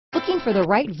Looking for the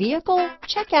right vehicle?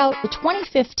 Check out the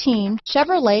 2015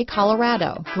 Chevrolet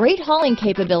Colorado. Great hauling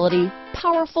capability,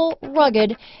 powerful,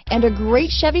 rugged, and a great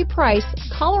Chevy price,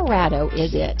 Colorado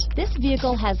is it. This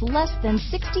vehicle has less than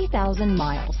 60,000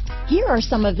 miles. Here are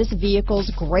some of this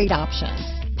vehicle's great options: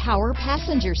 power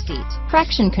passenger seat,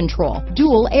 traction control,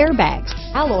 dual airbags,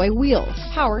 alloy wheels,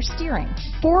 power steering,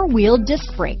 four-wheel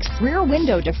disc brakes, rear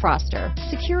window defroster,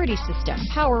 security system,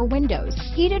 power windows,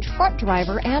 heated front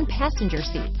driver and passenger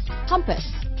seats, compass,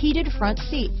 heated front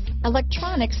seats,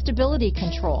 electronic stability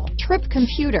control, trip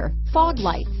computer, fog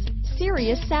lights,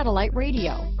 Sirius satellite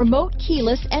radio, remote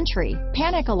keyless entry,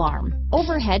 panic alarm,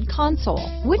 overhead console.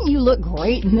 Wouldn't you look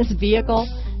great in this vehicle?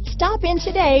 Stop in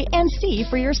today and see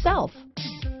for yourself.